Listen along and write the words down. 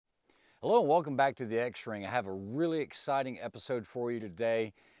Hello and welcome back to the X-Ring. I have a really exciting episode for you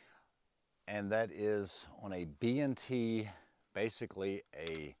today, and that is on a B&T, basically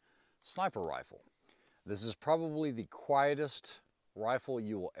a sniper rifle. This is probably the quietest rifle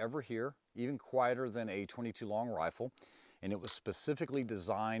you will ever hear, even quieter than a 22 long rifle, and it was specifically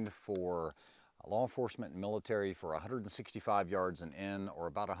designed for law enforcement and military for 165 yards and in, or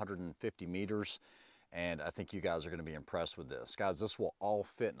about 150 meters. And I think you guys are going to be impressed with this. Guys, this will all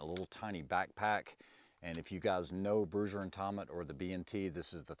fit in a little tiny backpack. And if you guys know Bruiser and Tomet or the B&T,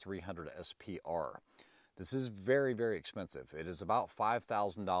 this is the 300 SPR. This is very, very expensive. It is about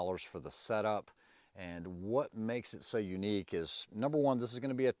 $5,000 for the setup. And what makes it so unique is, number one, this is going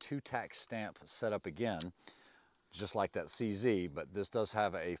to be a 2-tack stamp setup again, just like that CZ, but this does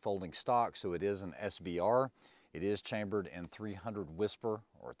have a folding stock, so it is an SBR. It is chambered in 300 Whisper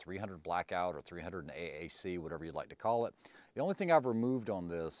or 300 Blackout or 300 AAC, whatever you'd like to call it. The only thing I've removed on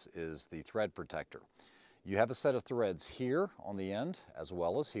this is the thread protector. You have a set of threads here on the end as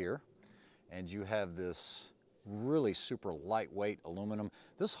well as here, and you have this really super lightweight aluminum.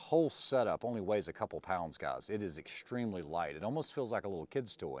 This whole setup only weighs a couple pounds, guys. It is extremely light. It almost feels like a little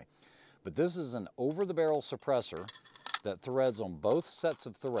kid's toy. But this is an over-the-barrel suppressor that threads on both sets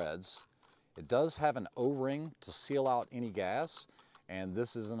of threads. It does have an O-ring to seal out any gas, and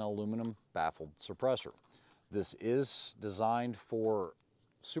this is an aluminum baffled suppressor. This is designed for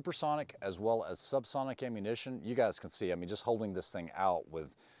supersonic as well as subsonic ammunition. You guys can see, I mean, just holding this thing out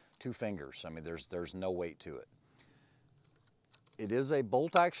with 2 fingers, I mean, there's no weight to it. It is a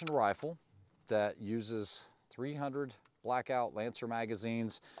bolt-action rifle that uses 300 Blackout Lancer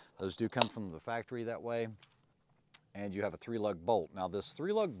magazines. Those do come from the factory that way. And you have a 3-lug bolt. Now this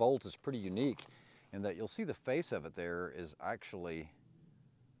 3-lug bolt is pretty unique in that you'll see the face of it there is actually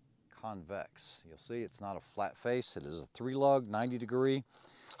convex. You'll see it's not a flat face. It is a 3-lug, 90 degree,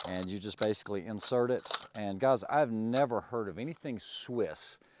 and you just basically insert it. And guys, I've never heard of anything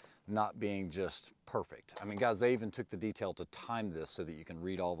Swiss not being just perfect. I mean, guys, they even took the detail to time this so that you can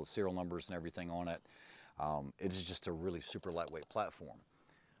read all the serial numbers and everything on it. It is just a really super lightweight platform.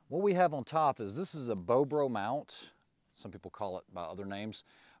 What we have on top is, this is a Bobro mount. Some people call it by other names.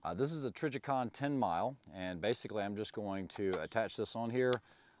 This is a Trijicon 10 mile, and basically I'm just going to attach this on here,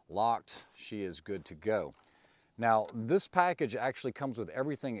 locked, she is good to go. Now this package actually comes with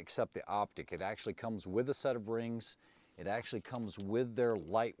everything except the optic. It actually comes with a set of rings. It actually comes with their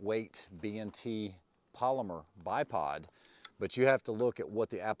lightweight B&T polymer bipod, but you have to look at what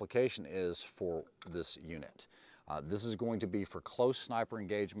the application is for this unit. This is going to be for close sniper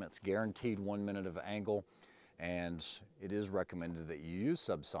engagements, guaranteed 1 minute of angle. And it is recommended that you use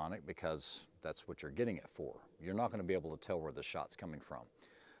subsonic because that's what you're getting it for. You're not going to be able to tell where the shot's coming from.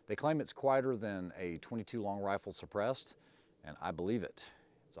 They claim it's quieter than a 22 long rifle suppressed, and I believe it.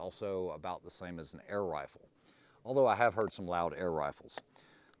 It's also about the same as an air rifle, although I have heard some loud air rifles.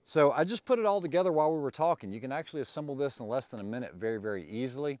 So I just put it all together while we were talking. You can actually assemble this in less than a minute very, very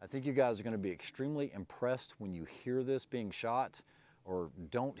easily. I think you guys are going to be extremely impressed when you hear this being shot, or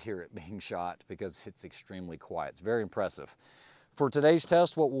don't hear it being shot, because it's extremely quiet. It's very impressive. For today's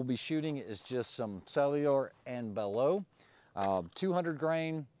test, what we'll be shooting is just some cellular and below. 200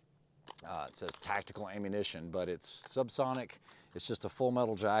 grain, it says tactical ammunition, but it's subsonic. It's just a full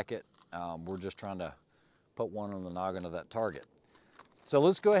metal jacket. We're just trying to put one on the noggin of that target. So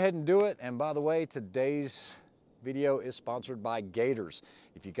let's go ahead and do it. And by the way, today's video is sponsored by Gators.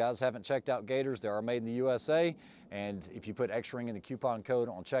 If you guys haven't checked out Gators, they are made in the USA, and if you put X-Ring in the coupon code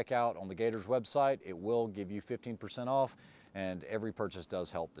on checkout on the Gators website, it will give you 15% off, and every purchase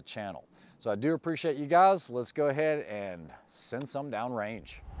does help the channel. So I do appreciate you guys. Let's go ahead and send some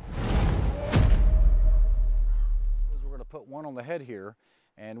downrange. We're going to put one on the head here,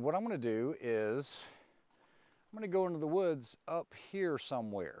 and what I'm going to do is I'm going to go into the woods up here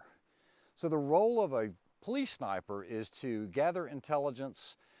somewhere. So the role of a police sniper is to gather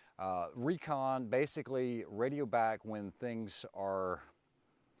intelligence, recon, basically radio back when things are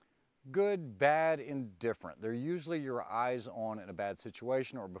good, bad, indifferent. They're usually your eyes on in a bad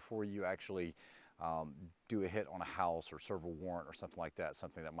situation, or before you actually do a hit on a house or serve a warrant or something like that,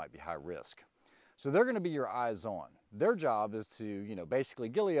 something that might be high risk. So they're going to be your eyes on. Their job is to, you know, basically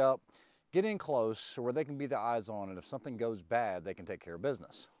gilly up, get in close where they can be the eyes on, and if something goes bad, they can take care of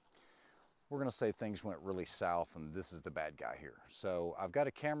business. We're going to say things went really south and this is the bad guy here. So I've got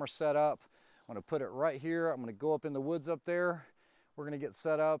a camera set up. I'm going to put it right here. I'm going to go up in the woods up there. We're going to get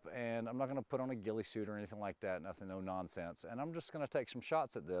set up, and I'm not going to put on a ghillie suit or anything like that, nothing, no nonsense. And I'm just going to take some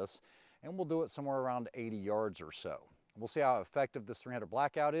shots at this, and we'll do it somewhere around 80 yards or so. We'll see how effective this 300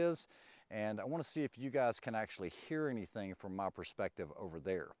 Blackout is, and I want to see if you guys can actually hear anything from my perspective over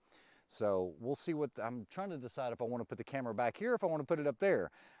there. So we'll see what, I'm trying to decide if I want to put the camera back here, if I want to put it up there.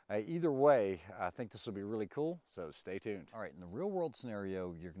 Either way, I think this will be really cool, so stay tuned. All right, in the real world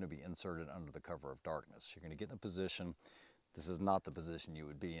scenario, you're going to be inserted under the cover of darkness. You're going to get in a position, this is not the position you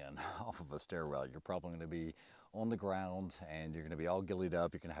would be in off of a stairwell. You're probably going to be on the ground and you're going to be all gillied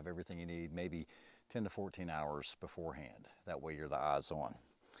up. You're going to have everything you need, maybe 10 to 14 hours beforehand. That way you're the eyes on.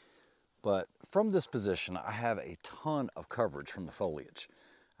 But from this position, I have a ton of coverage from the foliage.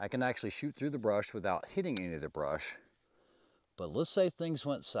 I can actually shoot through the brush without hitting any of the brush. But let's say things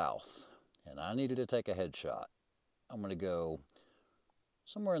went south and I needed to take a headshot. I'm going to go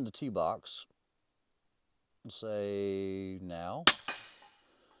somewhere in the tee box, say now,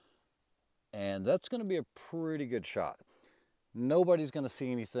 and that's going to be a pretty good shot. Nobody's going to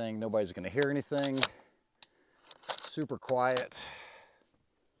see anything. Nobody's going to hear anything. Super quiet.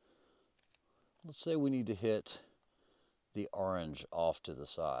 Let's say we need to hit the orange off to the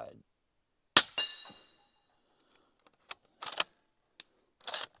side.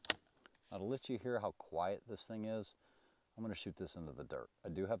 Now to let you hear how quiet this thing is, I'm going to shoot this into the dirt. I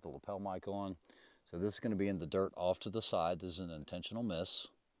do have the lapel mic on, so this is going to be in the dirt off to the side. This is an intentional miss.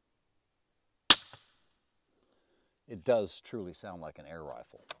 It does truly sound like an air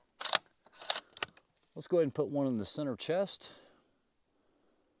rifle. Let's go ahead and put one in the center chest.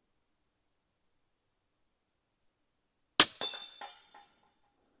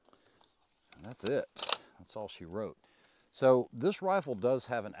 And that's it. That's all she wrote. So this rifle does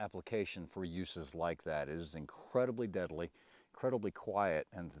have an application for uses like that. It is incredibly deadly, incredibly quiet,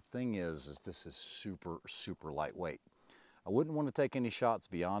 and the thing is this is super, super lightweight. I wouldn't want to take any shots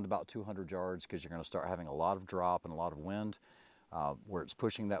beyond about 200 yards because you're going to start having a lot of drop and a lot of wind where it's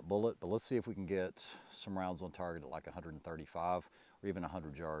pushing that bullet. But let's see if we can get some rounds on target at like 135 or even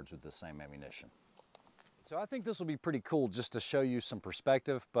 100 yards with the same ammunition. So I think this will be pretty cool just to show you some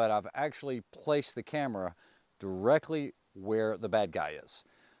perspective, but I've actually placed the camera directly where the bad guy is.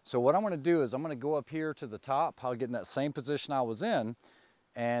 So what I'm going to do is I'm going to go up here to the top. I'll get in that same position I was in.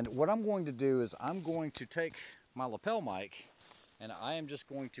 And what I'm going to do is I'm going to take my lapel mic and I am just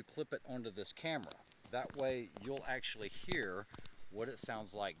going to clip it onto this camera. That way you'll actually hear what it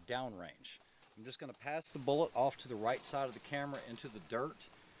sounds like downrange. I'm just going to pass the bullet off to the right side of the camera into the dirt.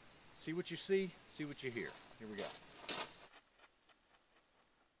 See what you see what you hear. Here we go.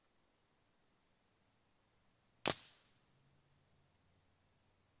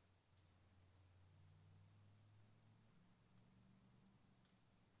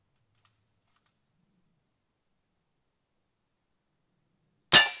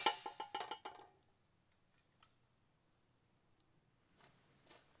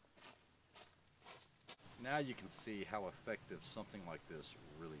 Now you can see how effective something like this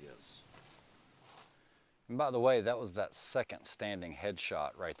really is. And by the way, that was that second standing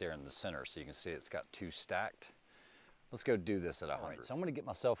headshot right there in the center. So you can see it's got two stacked. Let's go do this at 100. All right, so I'm gonna get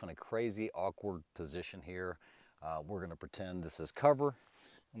myself in a crazy awkward position here. We're gonna pretend this is cover.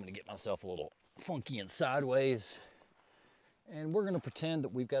 I'm gonna get myself a little funky and sideways. And we're gonna pretend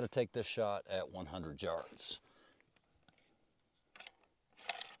that we've got to take this shot at 100 yards.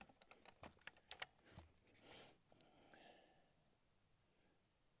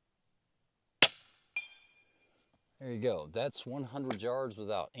 There you go. That's 100 yards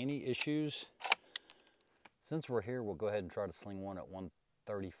without any issues. Since we're here, we'll go ahead and try to sling one at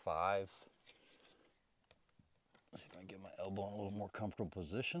 135. See if I can get my elbow in a little more comfortable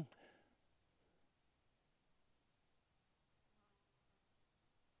position.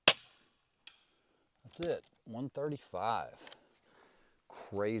 That's it, 135.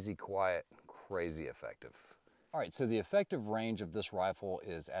 Crazy quiet, crazy effective. All right, so the effective range of this rifle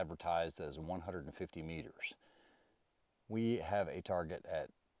is advertised as 150 meters. We have a target at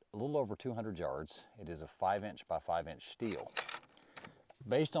a little over 200 yards. It is a 5-inch by 5-inch steel.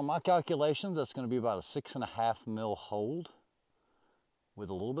 Based on my calculations, that's going to be about a 6.5 mil hold with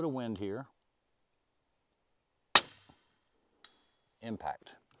a little bit of wind here.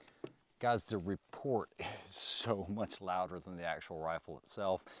 Impact. Guys, the report is so much louder than the actual rifle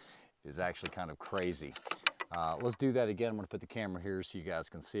itself. It's actually kind of crazy. Let's do that again. I'm going to put the camera here so you guys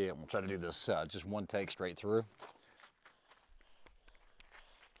can see it. And we'll try to do this just one take straight through.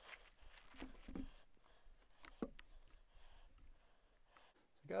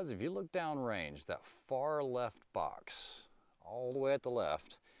 Guys, if you look downrange, that far left box, all the way at the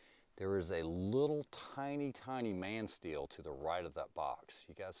left, there is a little tiny man steel to the right of that box.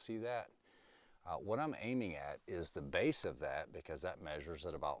 You guys see that? What I'm aiming at is the base of that because that measures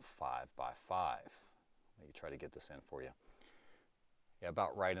at about 5 by 5. Let me try to get this in for you. Yeah,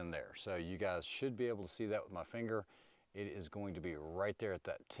 about right in there. So you guys should be able to see that with my finger. It is going to be right there at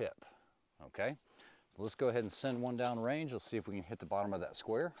that tip. Okay, so let's go ahead and send one down range. Let's see if we can hit the bottom of that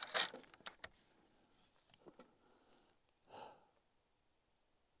square.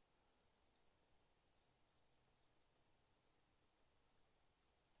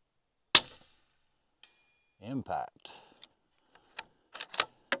 Impact.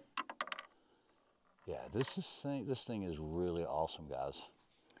 Yeah, this thing is really awesome, guys.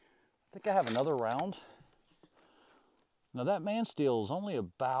 I think I have another round. Now that man steel is only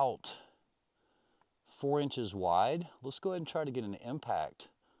about 4 inches wide. Let's go ahead and try to get an impact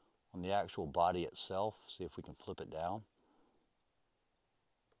on the actual body itself. See if we can flip it down.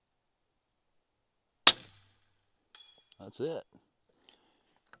 That's it.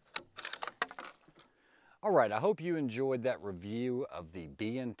 All right, I hope you enjoyed that review of the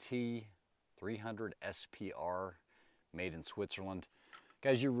B&T 300 SPR made in Switzerland.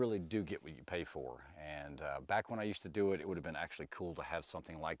 Guys, you really do get what you pay for. And back when I used to do it, it would have been actually cool to have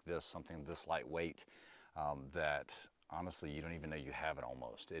something like this, something this lightweight, that honestly, you don't even know you have it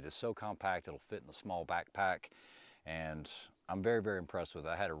almost. It is so compact, it'll fit in a small backpack. And I'm very, very impressed with it.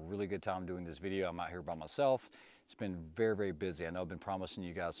 I had a really good time doing this video. I'm out here by myself. It's been very, very busy. I know I've been promising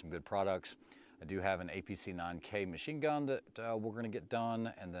you guys some good products. I do have an APC 9K machine gun that we're gonna get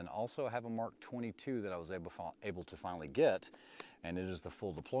done. And then also I have a Mark 22 that I was able to finally get. And it is the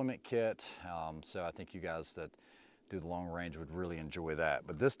full deployment kit. So I think you guys that do the long range would really enjoy that.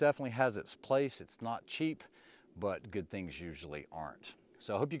 But this definitely has its place. It's not cheap, but good things usually aren't.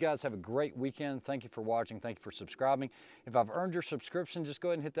 So I hope you guys have a great weekend. Thank you for watching. Thank you for subscribing. If I've earned your subscription, just go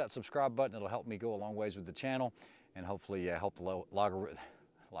ahead and hit that subscribe button. It'll help me go a long ways with the channel and hopefully help the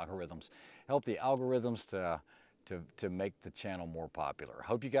help the algorithms to make the channel more popular.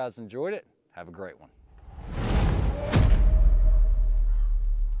 Hope you guys enjoyed it. Have a great one.